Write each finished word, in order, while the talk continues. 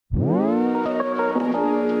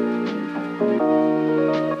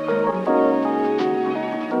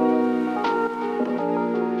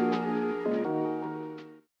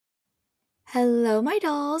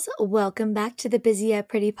dolls! Welcome back to the Busy Yet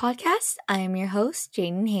Pretty podcast. I am your host,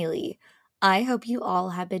 Jaden Haley. I hope you all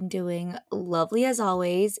have been doing lovely as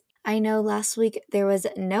always. I know last week there was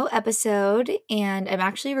no episode, and I'm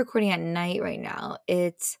actually recording at night right now.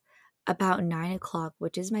 It's about 9 o'clock,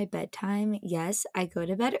 which is my bedtime. Yes, I go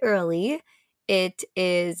to bed early. It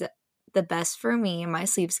is the best for me and my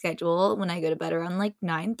sleep schedule when I go to bed around like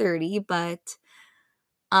 9:30, but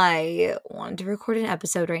I wanted to record an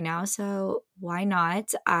episode right now, so why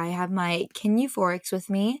not? I have my Kin Euphorics with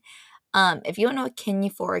me. If you don't know what Kin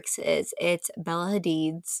Euphorics is, it's Bella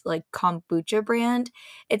Hadid's like kombucha brand.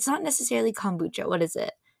 It's not necessarily kombucha. What is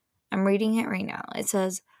it? I'm reading it right now. It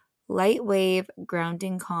says light wave,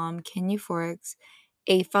 grounding calm, Kin Euphorics,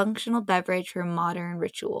 a functional beverage for modern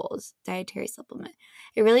rituals, dietary supplement.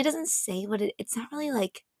 It really doesn't say what it's not really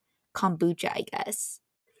like kombucha, I guess.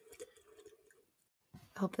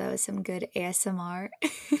 Hope that was some good ASMR.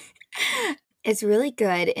 It's really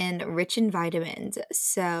good and rich in vitamins.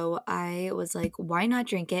 So I was like, why not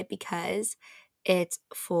drink it? Because it's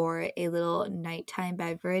for a little nighttime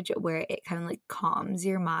beverage where it kind of like calms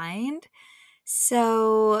your mind.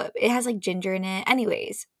 So it has like ginger in it.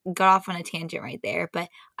 Anyways, got off on a tangent right there, but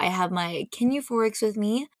I have my Kin Euphorics with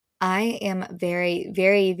me. I am very,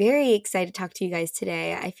 very, very excited to talk to you guys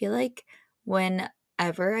today. I feel like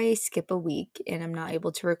whenever I skip a week and I'm not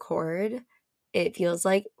able to record, it feels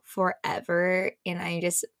like forever and I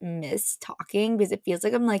just miss talking because it feels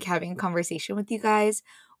like I'm like having a conversation with you guys,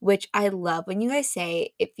 which I love when you guys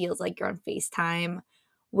say it feels like you're on FaceTime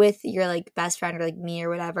with your like best friend or like me or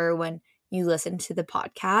whatever when you listen to the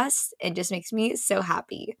podcast. It just makes me so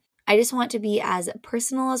happy. I just want to be as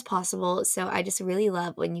personal as possible. So I just really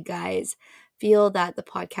love when you guys feel that the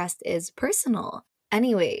podcast is personal.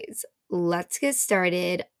 Anyways, let's get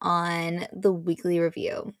started on the weekly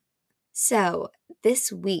review. So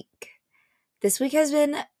this week has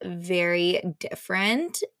been very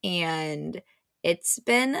different and it's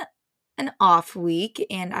been an off week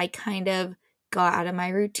and I kind of got out of my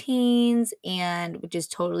routines and which is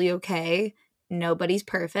totally okay. Nobody's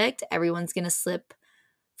perfect. Everyone's going to slip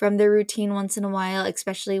from their routine once in a while,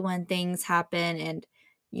 especially when things happen and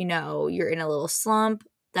you're in a little slump.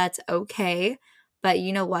 That's okay. But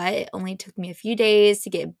you know what? It only took me a few days to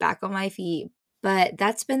get back on my feet. But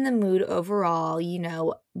that's been the mood overall,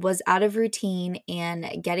 was out of routine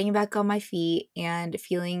and getting back on my feet and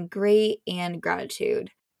feeling great and gratitude.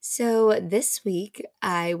 So this week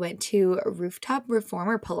I went to Rooftop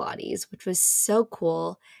Reformer Pilates, which was so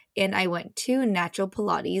cool. And I went to Natural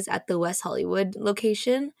Pilates at the West Hollywood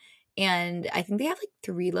location. And I think they have like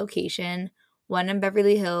 3 locations, one in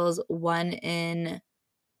Beverly Hills, one in,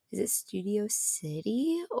 is it Studio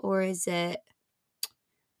City or is it,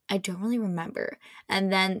 I don't really remember.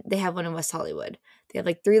 And then they have one in West Hollywood. They have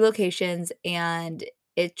like 3 locations and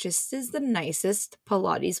it just is the nicest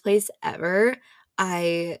Pilates place ever.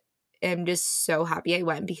 I am just so happy I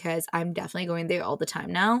went because I'm definitely going there all the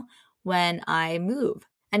time now when I move.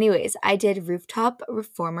 Anyways, I did Rooftop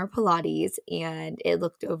Reformer Pilates and it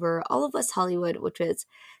looked over all of West Hollywood, which was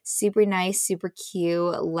super nice, super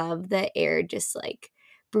cute. Love the air just like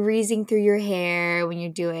breezing through your hair when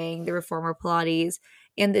you're doing the Reformer Pilates.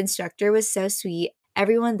 And the instructor was so sweet.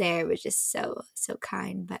 Everyone there was just so, so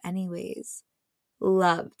kind. But anyways,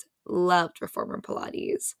 loved Reformer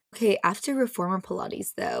Pilates. Okay, after Reformer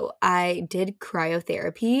Pilates though, I did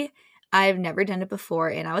cryotherapy. I've never done it before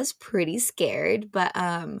and I was pretty scared, but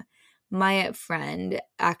my friend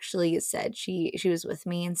actually said she was with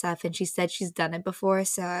me and stuff and she said she's done it before,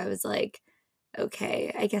 so I was like,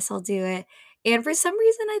 okay, I guess I'll do it. And for some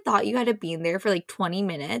reason I thought you had to be in there for like 20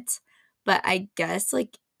 minutes, but I guess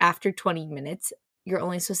like after 20 minutes you're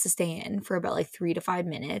only supposed to stay in for about like 3 to 5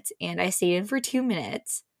 minutes and I stayed in for 2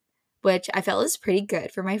 minutes, which I felt was pretty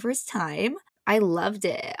good for my first time. I loved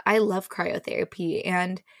it. I love cryotherapy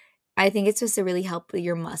and I think it's supposed to really help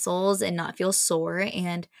your muscles and not feel sore.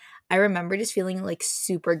 And I remember just feeling like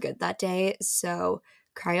super good that day. So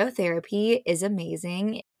cryotherapy is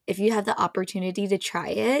amazing. If you have the opportunity to try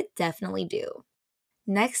it, definitely do.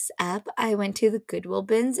 Next up, I went to the Goodwill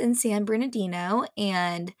bins in San Bernardino,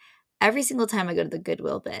 and every single time I go to the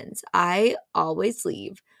Goodwill bins, I always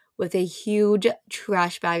leave with a huge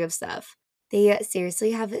trash bag of stuff. They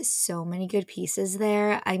seriously have so many good pieces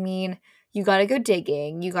there. I mean, you gotta go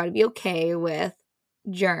digging. You gotta be okay with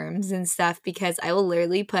germs and stuff because I will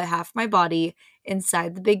literally put half my body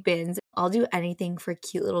inside the big bins. I'll do anything for a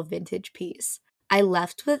cute little vintage piece. I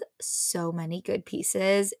left with so many good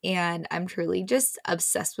pieces and I'm truly just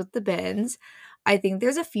obsessed with the bins. I think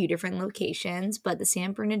there's a few different locations, but the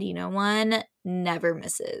San Bernardino one never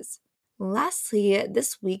misses. Lastly,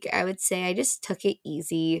 this week, I would say I just took it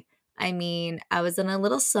easy. I mean, I was in a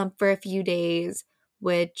little slump for a few days,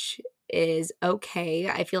 which is okay.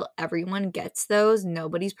 I feel everyone gets those.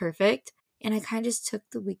 Nobody's perfect. And I kind of just took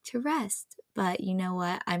the week to rest. But you know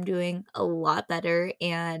what? I'm doing a lot better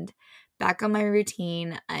and back on my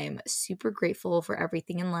routine. I'm super grateful for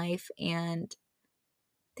everything in life. And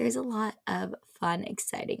there's a lot of fun,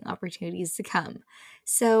 exciting opportunities to come.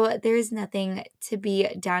 So there's nothing to be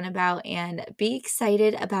down about, and be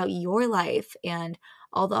excited about your life and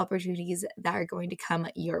all the opportunities that are going to come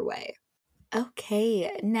your way.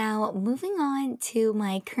 Okay, now moving on to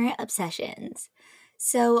my current obsessions.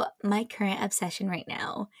 So, my current obsession right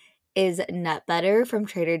now is nut butter from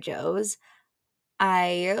Trader Joe's.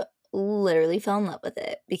 I literally fell in love with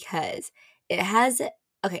it because it has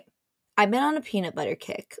okay, I've been on a peanut butter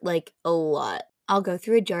kick, like, a lot. I'll go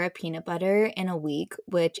through a jar of peanut butter in a week,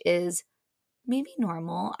 which is maybe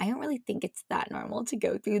normal. I don't really think it's that normal to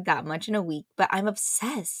go through that much in a week, but I'm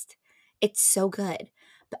obsessed. It's so good.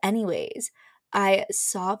 But anyways, I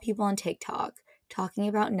saw people on TikTok talking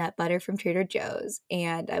about nut butter from Trader Joe's,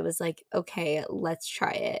 and I was like, "Okay, let's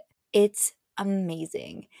try it." It's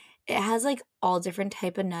amazing. It has, like, all different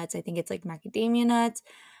type of nuts. I think it's, like, macadamia nuts,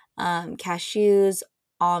 cashews,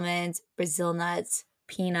 almonds, Brazil nuts,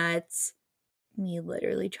 peanuts, me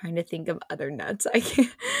literally trying to think of other nuts. I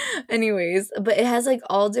can't anyways, but it has, like,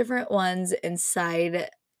 all different ones inside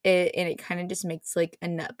it, and it kinda just makes, like, a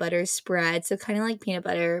nut butter spread, so kinda like peanut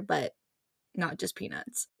butter, but not just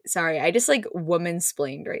peanuts. Sorry, I just, like,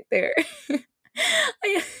 woman-splained right there.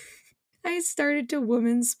 I I started to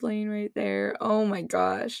woman-splain right there. Oh my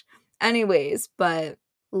gosh. Anyways, but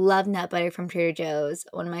love nut butter from Trader Joe's,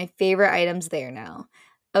 one of my favorite items there now.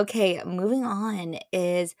 Okay, moving on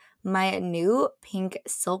is my new pink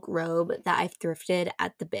silk robe that I've thrifted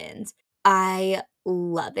at the bins. I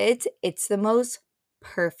love it. It's the most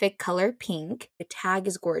perfect color pink. The tag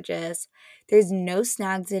is gorgeous. There's no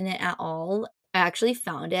snags in it at all. I actually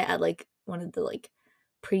found it at like one of the like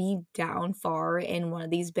pretty down far in one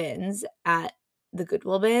of these bins at the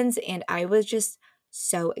Goodwill bins, and I was just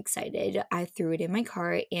so excited. I threw it in my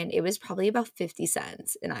cart and it was probably about 50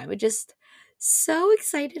 cents, and I was just so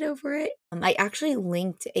excited over it. I actually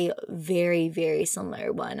linked a very, very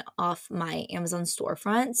similar one off my Amazon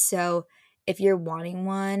storefront. So if you're wanting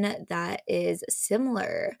one that is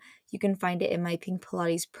similar, you can find it in my Pink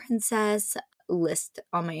Pilates Princess list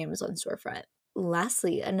on my Amazon storefront.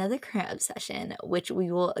 Lastly, another current obsession, which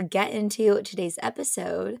we will get into today's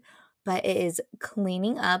episode, but it is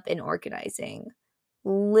cleaning up and organizing.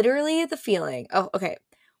 Literally the feeling. Oh, okay.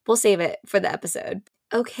 We'll save it for the episode.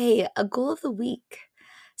 Okay, a goal of the week.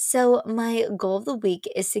 So, my goal of the week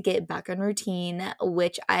is to get back on routine,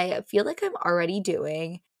 which I feel like I'm already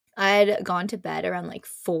doing. I'd gone to bed around like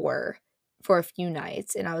 4 for a few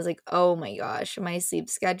nights, and I was like, oh my gosh, my sleep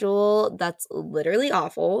schedule, that's literally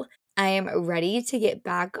awful. I am ready to get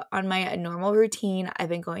back on my normal routine. I've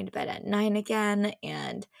been going to bed at 9 again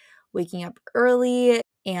and waking up early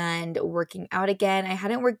and working out again. I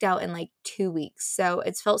hadn't worked out in like 2 weeks, so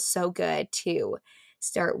it's felt so good to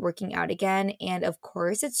start working out again. And of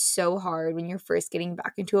course, it's so hard when you're first getting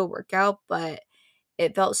back into a workout, but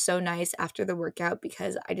it felt so nice after the workout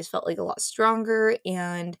because I just felt like a lot stronger,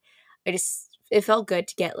 and it felt good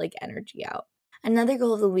to get like energy out. Another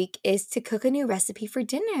goal of the week is to cook a new recipe for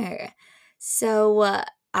dinner. So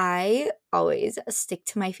I always stick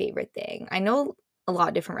to my favorite thing. I know a lot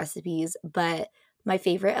of different recipes, but my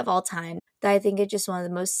favorite of all time that I think is just one of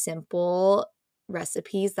the most simple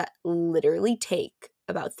recipes that literally take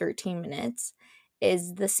about 13 minutes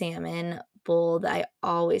is the salmon bowl that I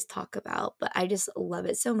always talk about, but I just love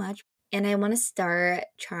it so much. And I want to start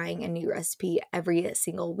trying a new recipe every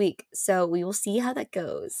single week. So we will see how that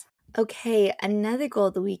goes. Okay, another goal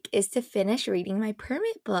of the week is to finish reading my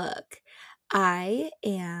permit book. I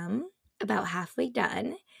am about halfway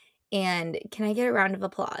done, and can I get a round of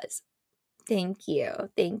applause? Thank you.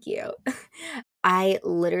 Thank you. I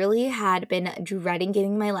literally had been dreading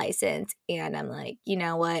getting my license, and I'm like, you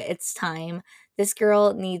know what? It's time. This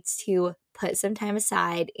girl needs to put some time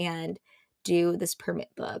aside and do this permit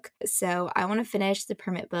book. So I want to finish the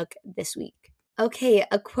permit book this week. Okay,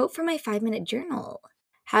 a quote from my 5-minute journal.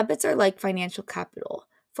 Habits are like financial capital.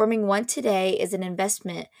 Forming one today is an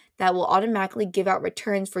investment that will automatically give out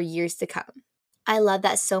returns for years to come. I love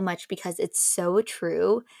that so much because it's so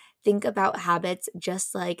true. Think about habits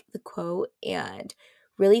just like the quote, and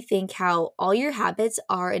really think how all your habits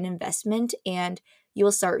are an investment, and you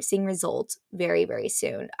will start seeing results very, very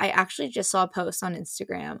soon. I actually just saw a post on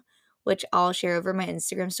Instagram, which I'll share over my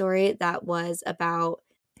Instagram story, that was about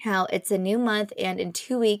how it's a new month, and in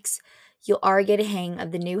 2 weeks, you'll already get a hang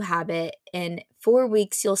of the new habit. In 4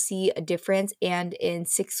 weeks, you'll see a difference, and in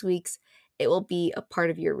 6 weeks, it will be a part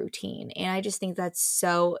of your routine. And I just think that's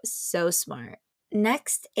so, so smart.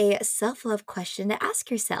 Next, a self love question to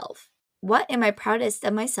ask yourself. What am I proudest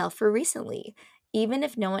of myself for recently, even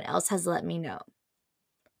if no one else has let me know?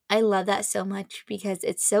 I love that so much because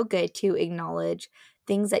it's so good to acknowledge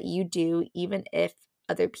things that you do, even if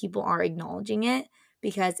other people are acknowledging it,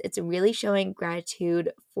 because it's really showing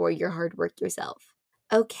gratitude for your hard work yourself.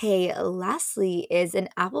 Okay, lastly is an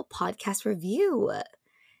Apple Podcast review.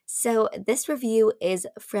 So this review is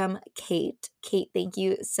from Kate. Kate, thank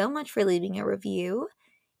you so much for leaving a review.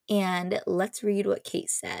 And let's read what Kate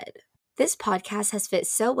said. This podcast has fit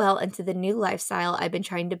so well into the new lifestyle I've been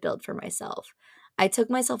trying to build for myself. I took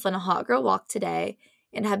myself on a hot girl walk today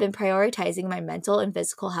and have been prioritizing my mental and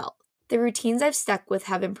physical health. The routines I've stuck with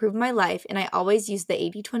have improved my life, and I always use the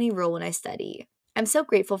 80-20 rule when I study. I'm so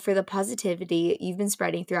grateful for the positivity you've been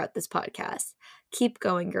spreading throughout this podcast. Keep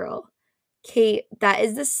going, girl. Kate, that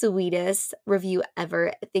is the sweetest review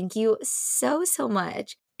ever. Thank you so, so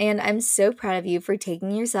much. And I'm so proud of you for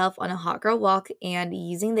taking yourself on a hot girl walk and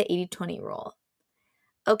using the 80-20 rule.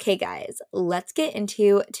 Okay, guys, let's get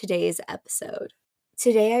into today's episode.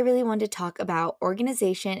 Today, I really want to talk about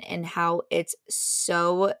organization and how it's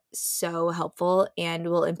so, so helpful and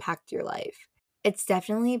will impact your life. It's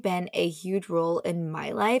definitely been a huge role in my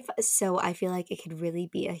life, so I feel like it could really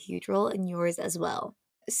be a huge role in yours as well.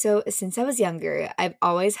 So, since I was younger, I've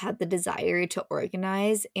always had the desire to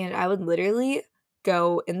organize, and I would literally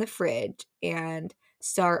go in the fridge and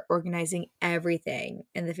start organizing everything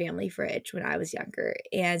in the family fridge when I was younger,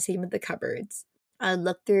 and same with the cupboards. I'd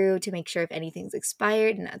look through to make sure if anything's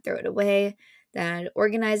expired and I'd throw it away. Then I'd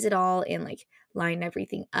organize it all and line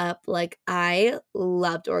everything up. I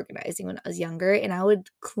loved organizing when I was younger, and I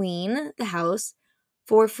would clean the house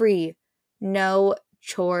for free. No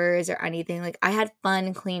chores or anything. I had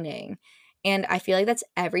fun cleaning. And I feel like that's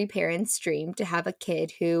every parent's dream, to have a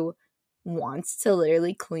kid who wants to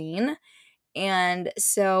literally clean. And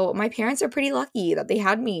so my parents are pretty lucky that they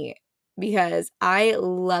had me because I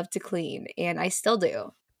love to clean and I still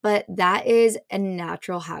do. But that is a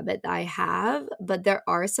natural habit that I have. But there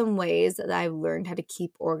are some ways that I've learned how to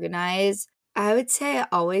keep organized. I would say I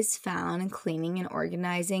always found cleaning and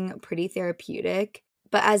organizing pretty therapeutic.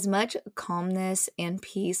 But as much calmness and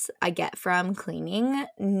peace I get from cleaning,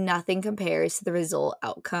 nothing compares to the result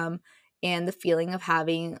outcome and the feeling of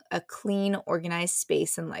having a clean, organized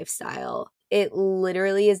space and lifestyle. It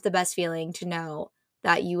literally is the best feeling to know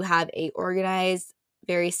that you have a organized,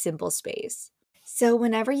 very simple space. So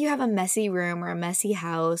whenever you have a messy room or a messy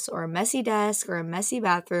house or a messy desk or a messy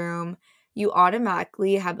bathroom, you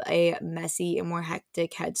automatically have a messy and more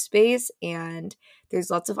hectic headspace, and there's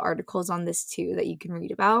lots of articles on this too that you can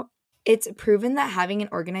read about. It's proven that having an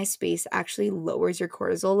organized space actually lowers your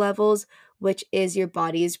cortisol levels, which is your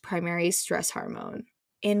body's primary stress hormone.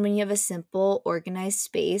 And when you have a simple, organized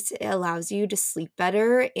space, it allows you to sleep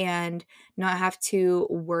better and not have to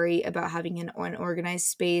worry about having an unorganized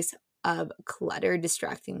space of clutter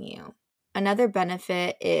distracting you. Another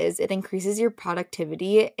benefit is it increases your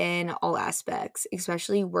productivity in all aspects,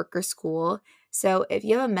 especially work or school. So if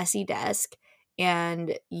you have a messy desk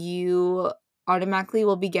and you automatically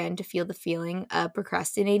will begin to feel the feeling of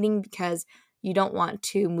procrastinating because you don't want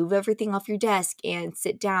to move everything off your desk and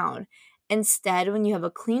sit down. Instead, when you have a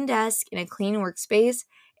clean desk and a clean workspace,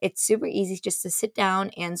 it's super easy just to sit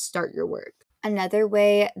down and start your work. Another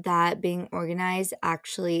way that being organized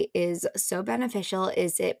actually is so beneficial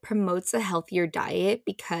is it promotes a healthier diet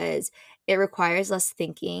because it requires less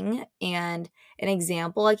thinking. And an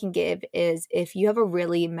example I can give is if you have a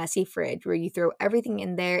really messy fridge where you throw everything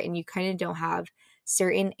in there and you kind of don't have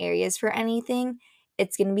certain areas for anything,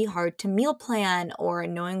 it's going to be hard to meal plan or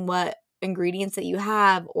knowing what ingredients that you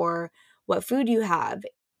have or what food you have.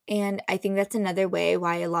 And I think that's another way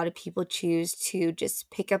why a lot of people choose to just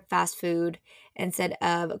pick up fast food instead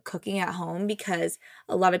of cooking at home, because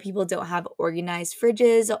a lot of people don't have organized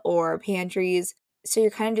fridges or pantries. So you're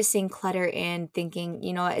kind of just seeing clutter and thinking,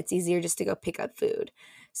 you know what, it's easier just to go pick up food.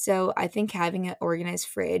 So I think having an organized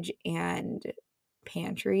fridge and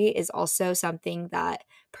pantry is also something that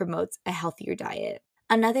promotes a healthier diet.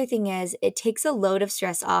 Another thing is it takes a load of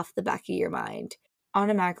stress off the back of your mind.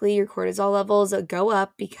 Automatically your cortisol levels go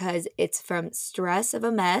up because it's from stress of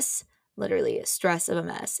a mess, literally stress of a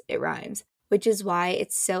mess, it rhymes, which is why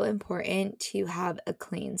it's so important to have a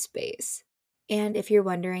clean space. And if you're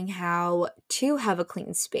wondering how to have a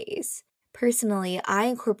clean space, personally, I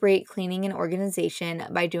incorporate cleaning and organization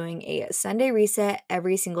by doing a Sunday reset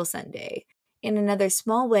every single Sunday. And another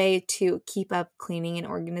small way to keep up cleaning and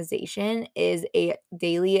organization is a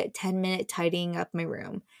daily 10-minute tidying up my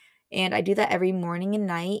room. And I do that every morning and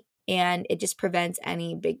night, and it just prevents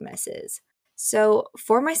any big messes. So,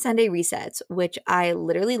 for my Sunday resets, which I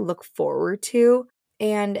literally look forward to,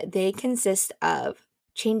 and they consist of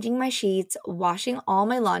changing my sheets, washing all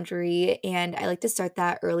my laundry, and I like to start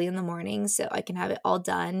that early in the morning so I can have it all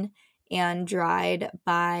done and dried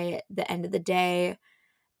by the end of the day.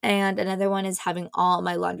 And another one is having all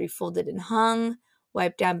my laundry folded and hung,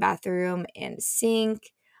 wipe down bathroom and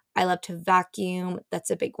sink. I love to vacuum. That's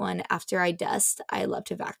a big one. After I dust, I love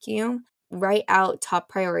to vacuum. Write out top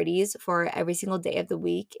priorities for every single day of the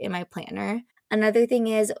week in my planner. Another thing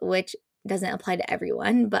is, which doesn't apply to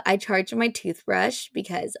everyone, but I charge my toothbrush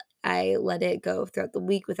because I let it go throughout the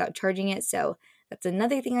week without charging it. So that's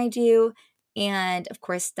another thing I do. And of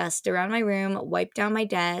course, dust around my room, wipe down my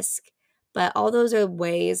desk. But all those are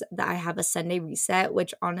ways that I have a Sunday reset,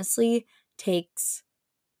 which honestly takes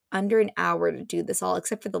under an hour to do this all,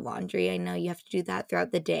 except for the laundry. I know you have to do that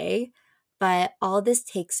throughout the day, but all this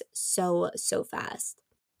takes so fast.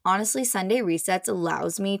 Honestly, Sunday resets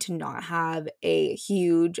allows me to not have a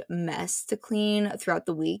huge mess to clean throughout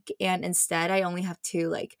the week. And instead, I only have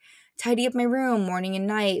to tidy up my room morning and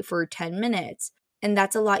night for 10 minutes. And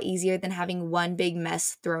that's a lot easier than having one big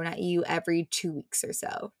mess thrown at you every 2 weeks or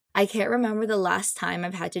so. I can't remember the last time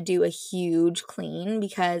I've had to do a huge clean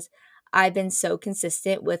because I've been so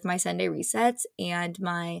consistent with my Sunday resets and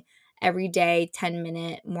my everyday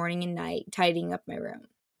 10-minute morning and night tidying up my room.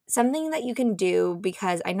 Something that you can do,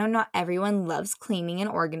 because I know not everyone loves cleaning and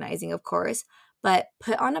organizing, of course, but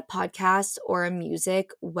put on a podcast or a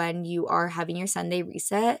music when you are having your Sunday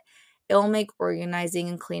reset. It will make organizing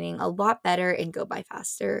and cleaning a lot better and go by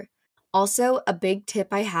faster. Also, a big tip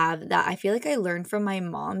I have that I feel like I learned from my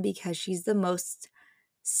mom because she's the most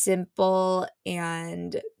simple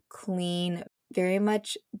and clean, very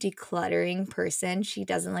much decluttering person. She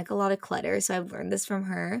doesn't like a lot of clutter, so I've learned this from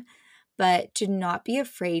her. But to not be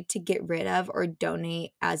afraid to get rid of or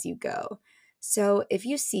donate as you go. So if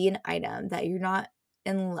you see an item that you're not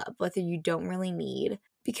in love with or you don't really need,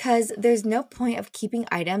 because there's no point of keeping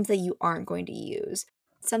items that you aren't going to use.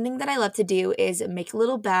 Something that I love to do is make a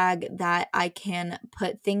little bag that I can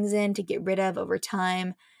put things in to get rid of over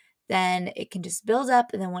time. Then it can just build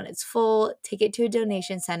up, and then when it's full, take it to a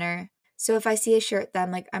donation center. So if I see a shirt that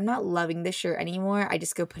I'm like, I'm not loving this shirt anymore, I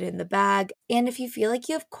just go put it in the bag. And if you feel like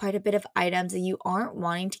you have quite a bit of items that you aren't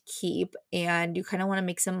wanting to keep and you kind of want to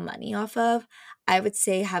make some money off of, I would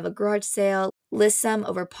say have a garage sale, list some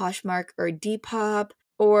over Poshmark or Depop,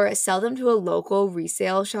 or sell them to a local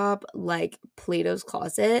resale shop like Plato's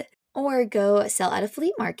Closet, or go sell at a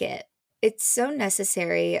flea market. It's so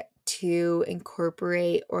necessary to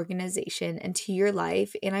incorporate organization into your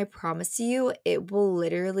life, and I promise you, it will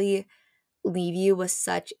literally leave you with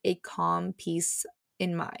such a calm peace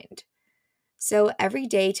in mind. So,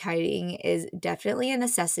 everyday tidying is definitely a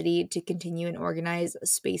necessity to continue an organized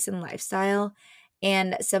space and lifestyle.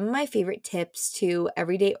 And some of my favorite tips to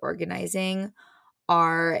everyday organizing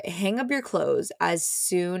are hang up your clothes as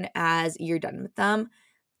soon as you're done with them.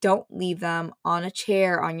 Don't leave them on a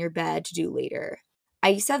chair on your bed to do later. I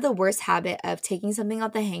used to have the worst habit of taking something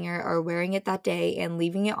out the hanger or wearing it that day and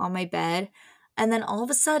leaving it on my bed. And then all of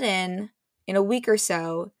a sudden, in a week or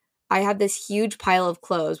so, I have this huge pile of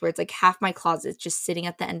clothes where it's like half my closet just sitting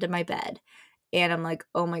at the end of my bed. And I'm like,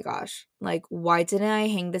 oh my gosh, like, why didn't I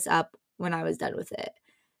hang this up when I was done with it?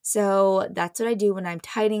 So that's what I do when I'm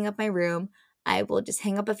tidying up my room. I will just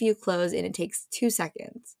hang up a few clothes and it takes 2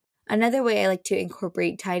 seconds. Another way I like to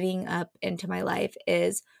incorporate tidying up into my life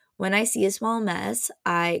is when I see a small mess,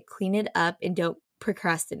 I clean it up and don't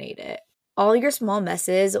procrastinate it. All your small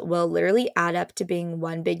messes will literally add up to being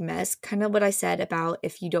one big mess. Kind of what I said about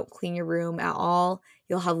if you don't clean your room at all,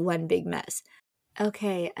 you'll have one big mess.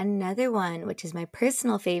 Okay, another one, which is my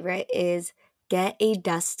personal favorite, is get a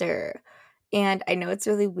duster. And I know it's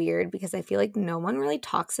really weird because I feel like no one really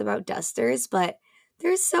talks about dusters, but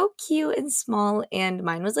they're so cute and small. And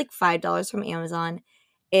mine was like $5 from Amazon.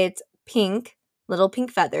 It's pink, little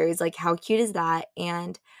pink feathers. Like, how cute is that?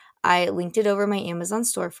 And I linked it over my Amazon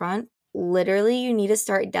storefront. Literally, you need to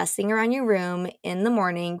start dusting around your room in the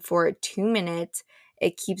morning for 2 minutes.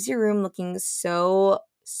 It keeps your room looking so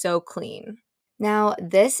clean. Now,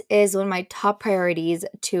 this is one of my top priorities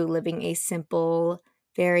to living a simple,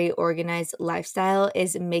 very organized lifestyle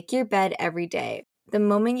is make your bed every day. The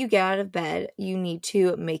moment you get out of bed, you need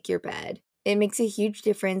to make your bed. It makes a huge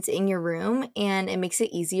difference in your room, and it makes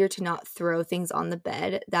it easier to not throw things on the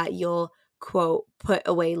bed that you'll, quote, put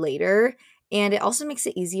away later. And it also makes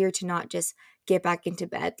it easier to not just get back into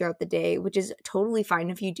bed throughout the day, which is totally fine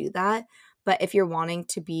if you do that. But if you're wanting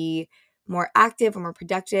to be more active or more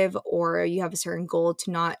productive, or you have a certain goal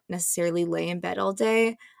to not necessarily lay in bed all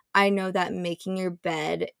day, I know that making your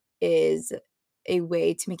bed is a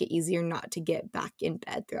way to make it easier not to get back in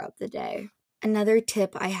bed throughout the day. Another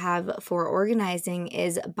tip I have for organizing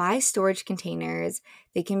is buy storage containers.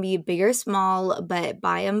 They can be big or small, but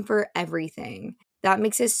buy them for everything. That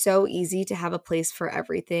makes it so easy to have a place for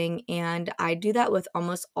everything, and I do that with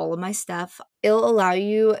almost all of my stuff. It'll allow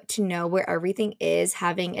you to know where everything is,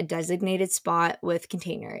 having a designated spot with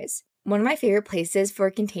containers. One of my favorite places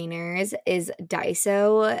for containers is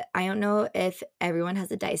Daiso. I don't know if everyone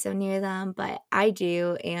has a Daiso near them, but I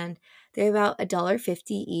do, and they're about $1.50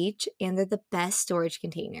 each, and they're the best storage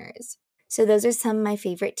containers. So those are some of my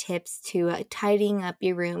favorite tips to tidying up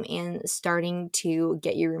your room and starting to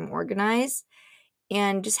get your room organized.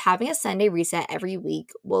 And just having a Sunday reset every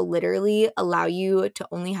week will literally allow you to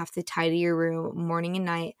only have to tidy your room morning and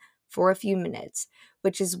night for a few minutes,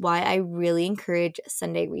 which is why I really encourage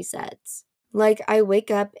Sunday resets. Like, I wake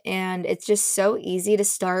up and it's just so easy to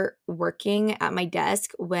start working at my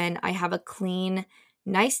desk when I have a clean,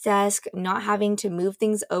 nice desk, not having to move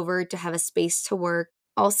things over to have a space to work.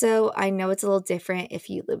 Also, I know it's a little different if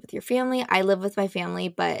you live with your family. I live with my family,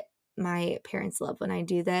 but my parents love when I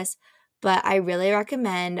do this. But I really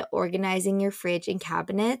recommend organizing your fridge and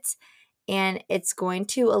cabinets, and it's going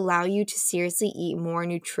to allow you to seriously eat more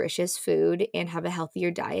nutritious food and have a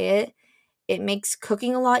healthier diet. It makes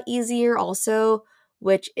cooking a lot easier also,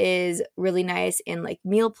 which is really nice in like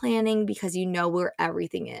meal planning because you know where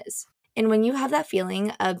everything is. And when you have that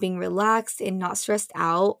feeling of being relaxed and not stressed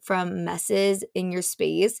out from messes in your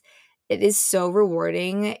space, it is so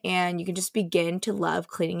rewarding, and you can just begin to love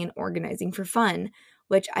cleaning and organizing for fun,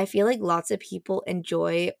 which I feel like lots of people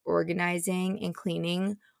enjoy organizing and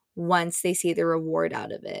cleaning once they see the reward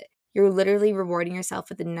out of it. You're literally rewarding yourself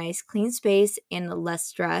with a nice clean space and less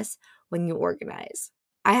stress when you organize.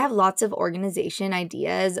 I have lots of organization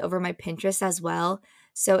ideas over my Pinterest as well.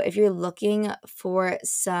 So if you're looking for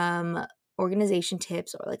some organization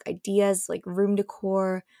tips or like ideas like room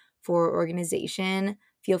decor for organization,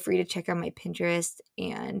 feel free to check out my Pinterest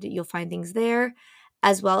and you'll find things there,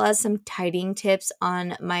 as well as some tidying tips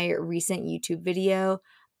on my recent YouTube video.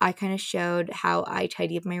 I kind of showed how I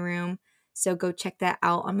tidy up my room. So go check that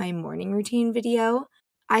out on my morning routine video.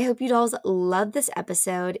 I hope you dolls love this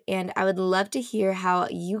episode, and I would love to hear how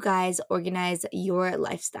you guys organize your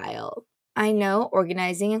lifestyle. I know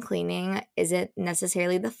organizing and cleaning isn't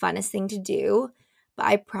necessarily the funnest thing to do, but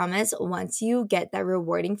I promise once you get that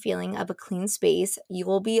rewarding feeling of a clean space, you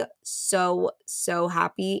will be so, so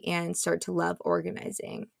happy and start to love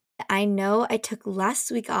organizing. I know I took last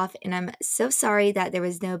week off, and I'm so sorry that there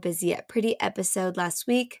was no Busy Yet Pretty episode last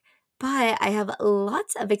week, but I have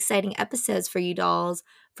lots of exciting episodes for you dolls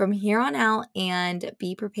from here on out, and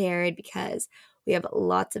be prepared because we have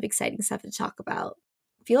lots of exciting stuff to talk about.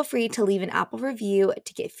 Feel free to leave an Apple review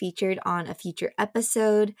to get featured on a future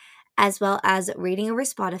episode, as well as rating over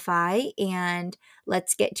Spotify. And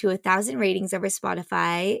let's get to 1,000 ratings over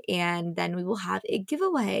Spotify, and then we will have a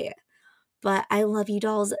giveaway. But I love you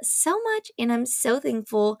dolls so much, and I'm so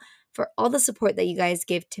thankful for all the support that you guys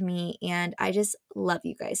give to me, and I just love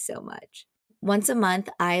you guys so much. Once a month,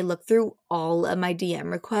 I look through all of my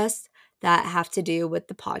DM requests that have to do with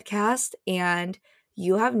the podcast, and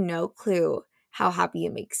you have no clue how happy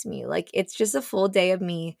it makes me. Like, it's just a full day of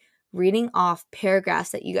me reading off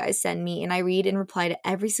paragraphs that you guys send me, and I read and reply to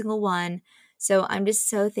every single one. So I'm just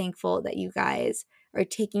so thankful that you guys are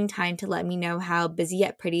taking time to let me know how Busy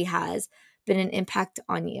Yet Pretty has been an impact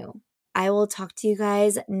on you. I will talk to you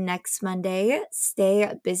guys next Monday.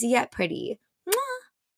 Stay busy yet pretty.